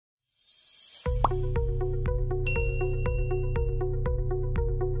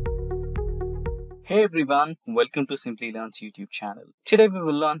Hey everyone, welcome to Simplilearn's YouTube channel. Today we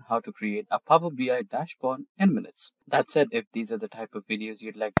will learn how to create a Power BI dashboard in minutes. That said, if these are the type of videos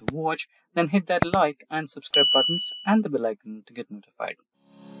you'd like to watch, then hit that like and subscribe buttons and the bell icon to get notified.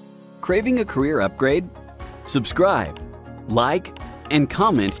 Craving a career upgrade? Subscribe, like, and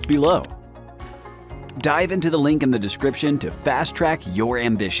comment below. Dive into the link in the description to fast-track your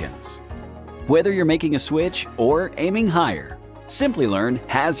ambitions. Whether you're making a switch or aiming higher, Simplilearn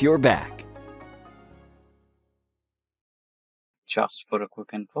has your back. Just for a quick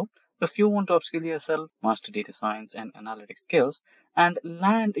info, if you want to upskill yourself, master data science and analytics skills, and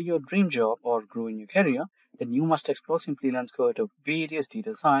land your dream job or grow in your career, then you must explore Simplilearn's cohort of various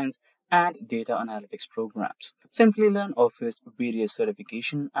data science and data analytics programs. Simplilearn offers various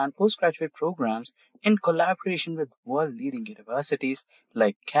certification and postgraduate programs in collaboration with world-leading universities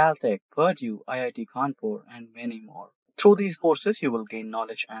like Caltech, Purdue, IIT Kanpur, and many more. Through these courses, you will gain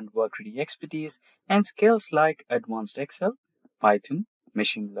knowledge and work-ready expertise and skills like advanced Excel, Python,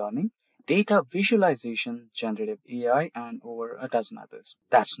 machine learning, data visualization, generative AI, and over a dozen others.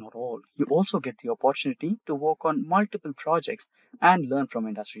 That's not all. You also get the opportunity to work on multiple projects and learn from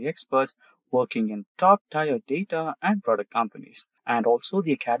industry experts working in top-tier data and product companies, and also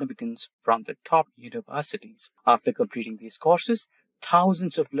the academicians from the top universities. After completing these courses,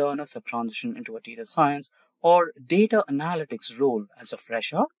 thousands of learners have transitioned into a data science or data analytics role as a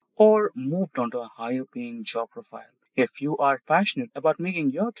fresher or moved on to a higher-paying job profile. If you are passionate about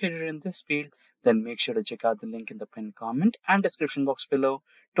making your career in this field, then make sure to check out the link in the pinned comment and description box below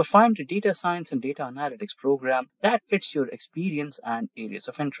to find a data science and data analytics program that fits your experience and areas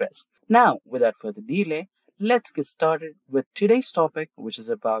of interest. Now, without further delay, let's get started with today's topic, which is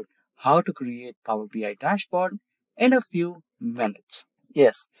about how to create Power BI dashboard in a few minutes.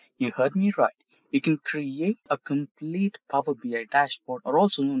 Yes, you heard me right. You can create a complete Power BI dashboard, or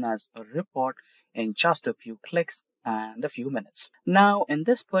also known as a report, in just a few clicks and a few minutes. Now, in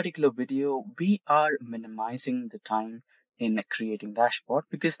this particular video, we are minimizing the time in creating dashboard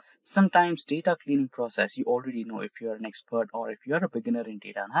because sometimes data cleaning process, you already know if you're an expert or if you're a beginner in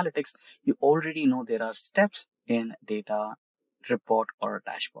data analytics, you already know there are steps in data report or a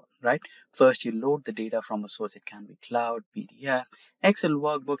dashboard, right? First, you load the data from a source. It can be cloud, PDF, Excel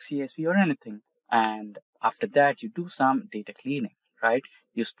workbook, CSV, or anything. And after that, you do some data cleaning, right?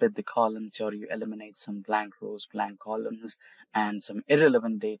 You split the columns or you eliminate some blank rows, blank columns, and some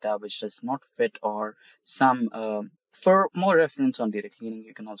irrelevant data which does not fit, or some for more reference on data cleaning,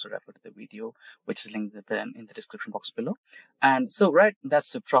 you can also refer to the video which is linked in the description box below. And so, right,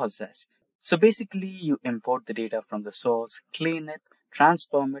 that's the process. So basically, you import the data from the source, clean it,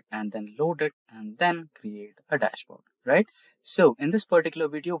 transform it, and then load it, and then create a dashboard, right? So in this particular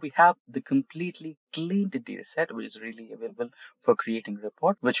video, we have the completely cleaned data set, which is really available for creating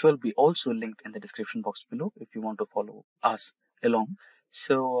report, which will be also linked in the description box below if you want to follow us along.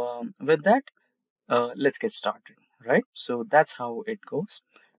 So with that, let's get started, right? So that's how it goes.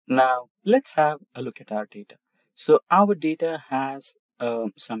 Now let's have a look at our data. So our data has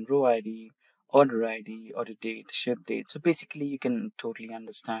some row ID, order ID, order date, ship date. So basically, you can totally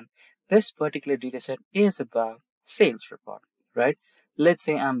understand this particular data set is about sales report, right? Let's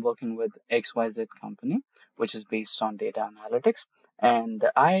say I'm working with XYZ company, which is based on data analytics, and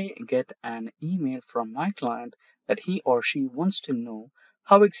I get an email from my client that he or she wants to know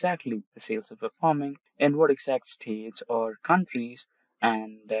how exactly the sales are performing, in what exact states or countries,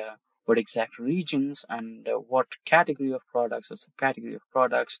 and what exact regions, and what category of products or subcategory of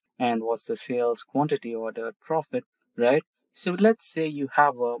products, and what's the sales quantity, order, profit, right? So let's say you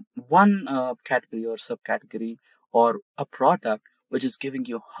have one category or subcategory or a product which is giving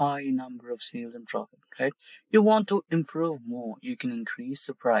you a high number of sales and profit, right? You want to improve more, you can increase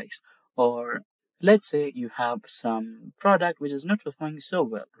the price. Or let's say you have some product which is not performing so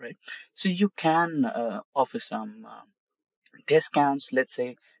well, right? So you can offer some discounts, let's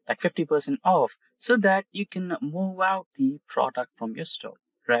say like 50% off, so that you can move out the product from your store,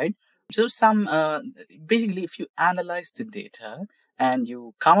 right? So some basically, if you analyze the data and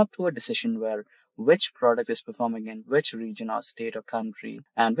you come up to a decision where which product is performing in which region or state or country,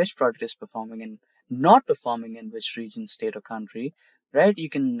 and which product is performing in not performing in which region, state, or country, right? You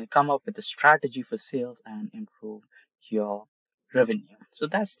can come up with a strategy for sales and improve your revenue. So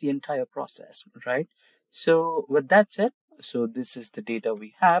that's the entire process, right? So with that said, so this is the data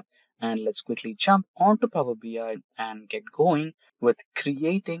we have, and let's quickly jump onto Power BI and get going with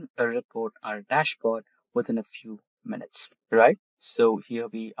creating a report or dashboard within a few minutes, right? So here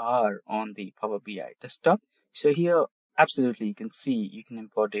we are on the Power BI desktop. So here Absolutely, you can see you can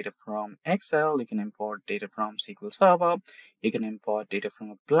import data from Excel, you can import data from SQL Server, you can import data from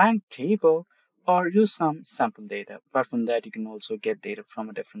a blank table, or use some sample data. Apart from that, you can also get data from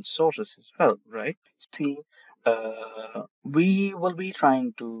a different sources as well, right? See, we will be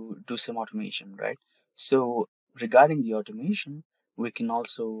trying to do some automation, right? So regarding the automation, we can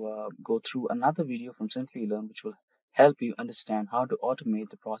also go through another video from Simplilearn, which will help you understand how to automate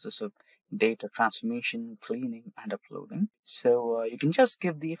the process of data transformation, cleaning, and uploading. So you can just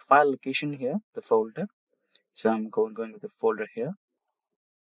give the file location here, the folder. So I'm going with the folder here.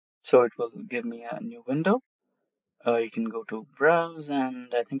 So it will give me a new window. You can go to browse,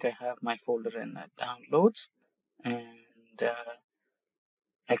 and I think I have my folder in downloads and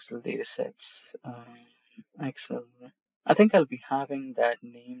Excel datasets. Excel. I think I'll be having that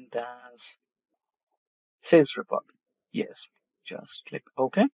named as sales report. Yes, just click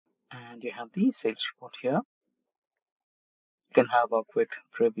OK, and you have the sales report here. You can have a quick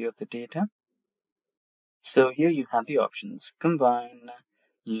preview of the data. So here you have the options: combine,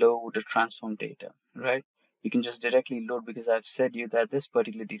 load, transform data, right? You can just directly load, because I've said you that this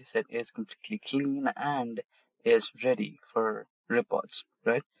particular data set is completely clean and is ready for reports,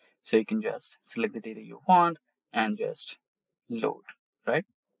 right? So you can just select the data you want and just load, right?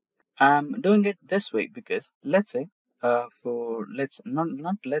 I'm doing it this way because let's say, for let's not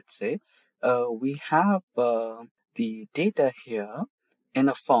let's say, we have the data here in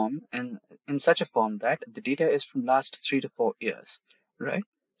a form, in such a form that the data is from last 3 to 4 years, right?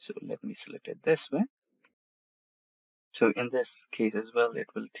 So let me select it this way. So in this case as well, it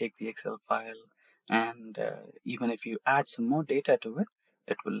will take the Excel file, and even if you add some more data to it,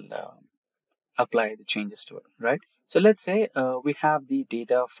 it will apply the changes to it, right? So let's say we have the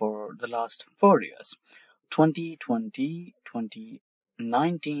data for the last 4 years: 2020,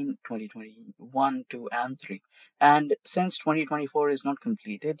 2019, 2021, 2, and 3. And since 2024 is not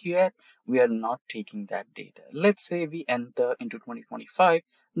completed yet, we are not taking that data. Let's say we enter into 2025,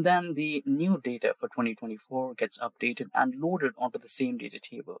 then the new data for 2024 gets updated and loaded onto the same data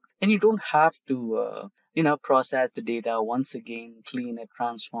table. And you don't have to process the data once again, clean it,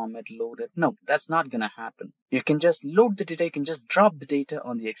 transform it, load it. No, that's not gonna happen. You can just load the data, you can just drop the data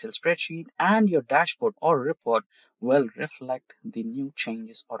on the Excel spreadsheet, and your dashboard or report will reflect the new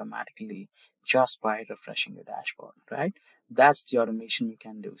changes automatically just by refreshing your dashboard, right? That's the automation you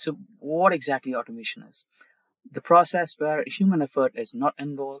can do. So what exactly automation is? The process where human effort is not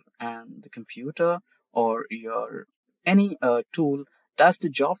involved, and the computer or your any tool does the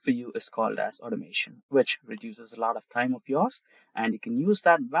job for you, is called as automation, which reduces a lot of time of yours, and you can use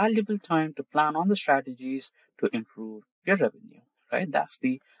that valuable time to plan on the strategies to improve your revenue, right? That's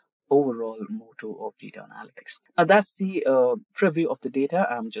the overall motto of data analytics. Now that's the preview of the data.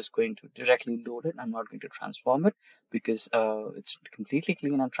 I'm just going to directly load it. I'm not going to transform it, because it's completely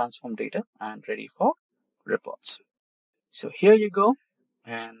clean and transformed data and ready for reports. So here you go,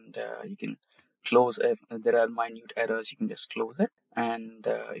 and you can close. If there are minute errors, you can just close it. And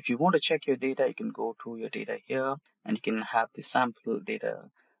if you want to check your data, you can go to your data here, and you can have the sample data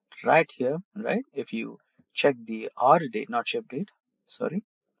right here, right? If you check the order date, not ship date, sorry,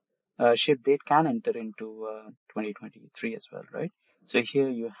 ship date can enter into 2023 as well, right? So here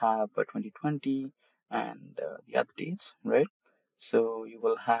you have 2020 and the other dates, right? So you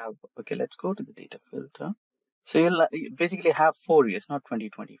will have, okay, let's go to the data filter. So you basically have 4 years, not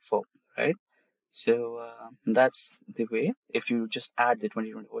 2024, right? So that's the way. If you just add the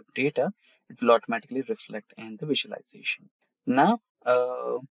 2024 data, it will automatically reflect in the visualization. Now,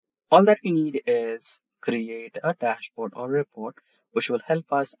 all that we need is create a dashboard or report which will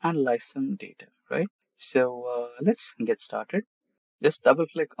help us analyze some data, right? So let's get started. Just double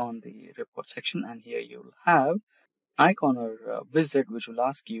click on the report section, and here you'll have icon or wizard which will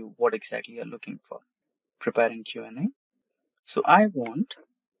ask you what exactly you're looking for. Preparing Q&A. So I want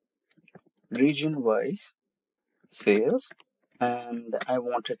region-wise sales, and I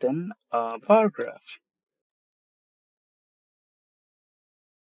want it in a bar graph.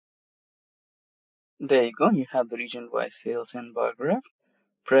 There you go. You have the region-wise sales in bar graph.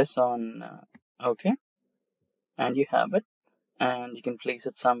 Press on OK, and you have it. And you can place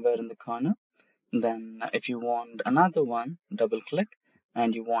it somewhere in the corner. Then if you want another one, double click,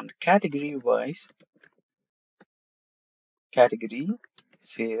 and you want category-wise category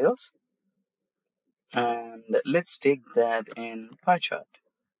sales, and let's take that in pie chart.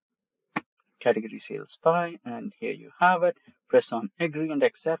 Category sales pie, and here you have it. Press on agree and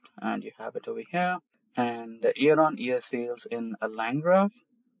accept, and you have it over here. And year-on-year sales in a line graph,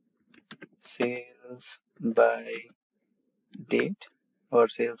 sales by date, or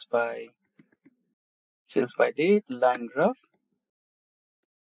sales by Sales by date, line graph.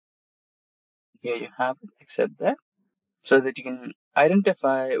 Here you have it, accept that. So that you can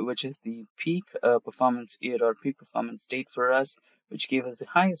identify which is the peak performance year or peak performance date for us, which gave us the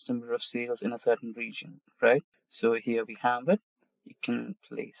highest number of sales in a certain region, right? So here we have it. You can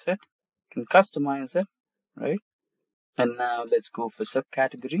place it, you can customize it, right? And now let's go for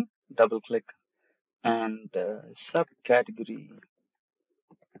subcategory. Double click and subcategory.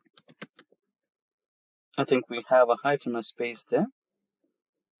 I think we have a hyphen or space there.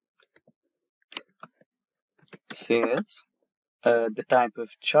 Sales. The type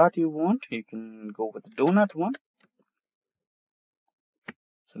of chart you want, you can go with the donut one.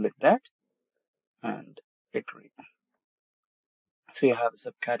 Select that and agree. So you have a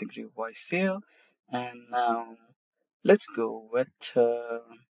subcategory wise sale, and now let's go with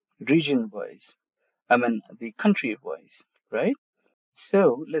region wise. I mean the country wise, right?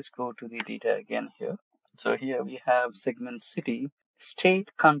 So let's go to the data again here. So here we have segment city,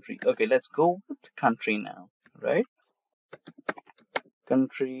 state, country. Okay, let's go with country now, right?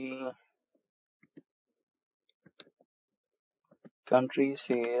 Country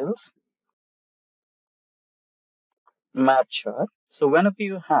sales map chart. So whenever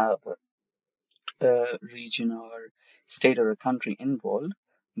you have a region or state or a country involved,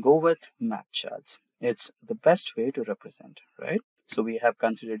 go with map charts. It's the best way to represent, right? So we have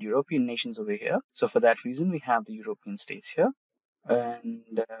considered European nations over here. So for that reason, we have the European states here.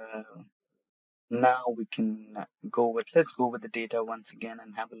 And now we can let's go with the data once again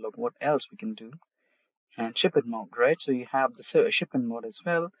and have a look what else we can do. And shipment mode, right? So you have the shipment mode as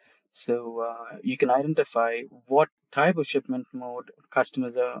well. So you can identify what type of shipment mode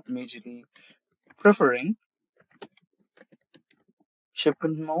customers are majorly preferring.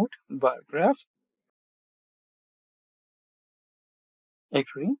 Shipment mode, bar graph,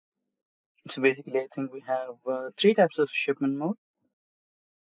 agree. So basically, I think we have 3 types of shipment mode.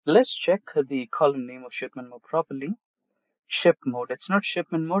 Let's check the column name of shipment mode properly. Ship mode. It's not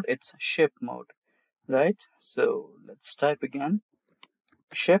shipment mode, it's ship mode, right? So let's type again.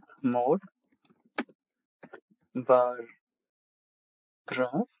 Ship mode, bar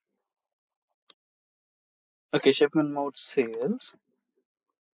graph. Okay, shipment mode sales,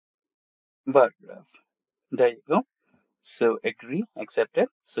 bar graph. There you go. So agree, accept it.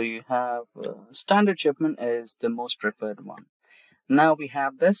 So you have standard shipment is the most preferred one. Now we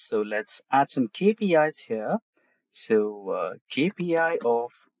have this, so let's add some KPIs here. So KPI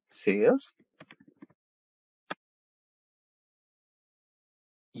of sales,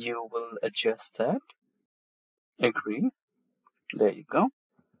 you will adjust that, agree, there you go.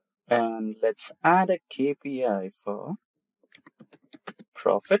 And let's add a KPI for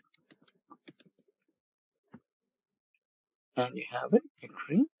profit, and you have it,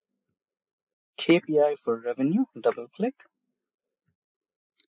 agree. KPI for revenue, double click.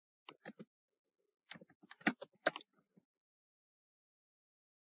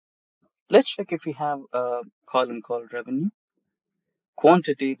 Let's check if we have a column called revenue.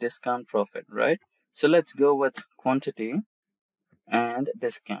 Quantity, discount, profit, right? So let's go with quantity and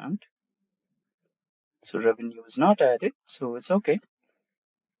discount. So revenue is not added, so it's okay.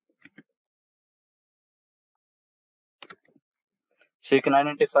 So you can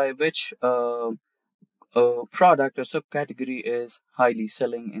identify which product or subcategory is highly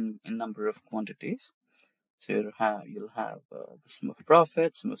selling in number of quantities. So you'll have the sum of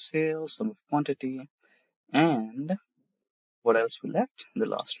profit, sum of sales, sum of quantity, and what else we left? The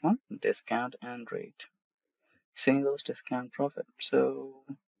last one, discount and rate. Sales, discount, profit. So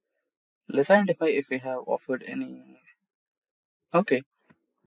let's identify if we have offered any. Okay,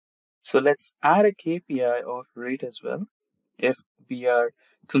 so let's add a KPI of rate as well. If we are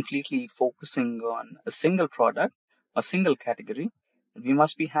completely focusing on a single product, a single category, we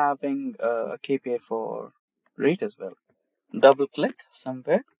must be having a KPI for rate as well. Double click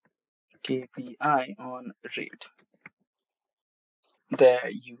somewhere, KPI on rate. There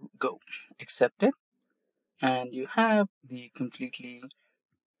you go. Accept it. And you have the completely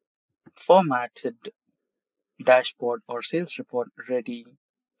formatted dashboard or sales report ready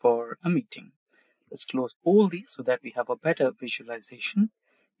for a meeting. Let's close all these so that we have a better visualization,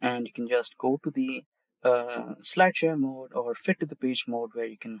 and you can just go to the slideshare mode or fit to the page mode where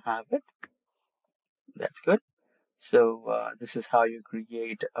you can have it. That's good. So this is how you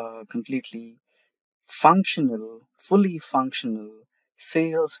create a completely functional, fully functional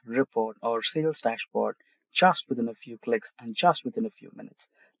sales report or sales dashboard just within a few clicks and just within a few minutes.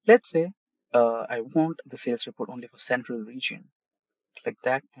 Let's say I want the sales report only for central region. Click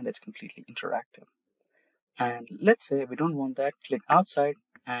that and it's completely interactive. And let's say we don't want that, click outside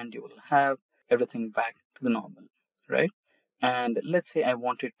and you will have everything back to the normal, right? And let's say I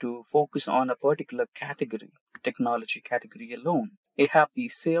wanted to focus on a particular category, technology category alone. I have the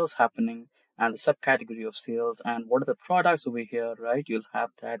sales happening and the subcategory of sales and what are the products over here, right? You'll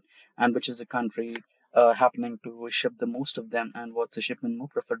have that, and which is the country happening to ship the most of them, and what's the shipment more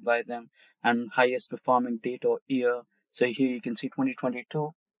preferred by them, and highest performing date or year. So here you can see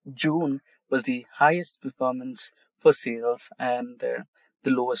 2022 June was the highest performance for sales, and the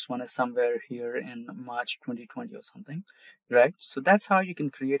lowest one is somewhere here in March 2020 or something, right? So that's how you can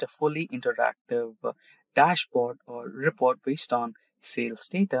create a fully interactive dashboard or report based on sales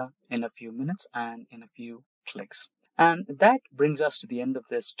data in a few minutes and in a few clicks. And that brings us to the end of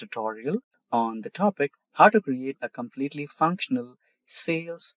this tutorial on the topic how to create a completely functional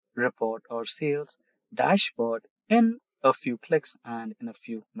sales report or sales dashboard in a few clicks and in a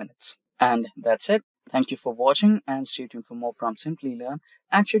few minutes. And that's it. Thank you for watching and stay tuned for more from Simplilearn.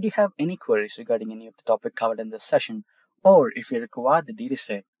 And should you have any queries regarding any of the topic covered in this session, or if you require the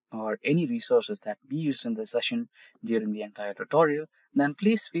dataset or any resources that we used in this session during the entire tutorial, then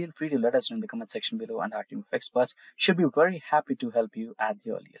please feel free to let us know in the comment section below, and our team of experts should be very happy to help you at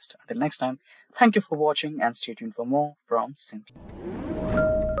the earliest. Until next time, thank you for watching and stay tuned for more from Simplilearn.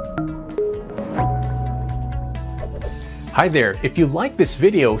 Hi there, if you like this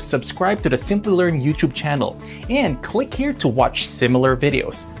video, subscribe to the Simplilearn YouTube channel and click here to watch similar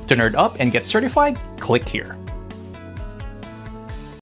videos. To nerd up and get certified, click here.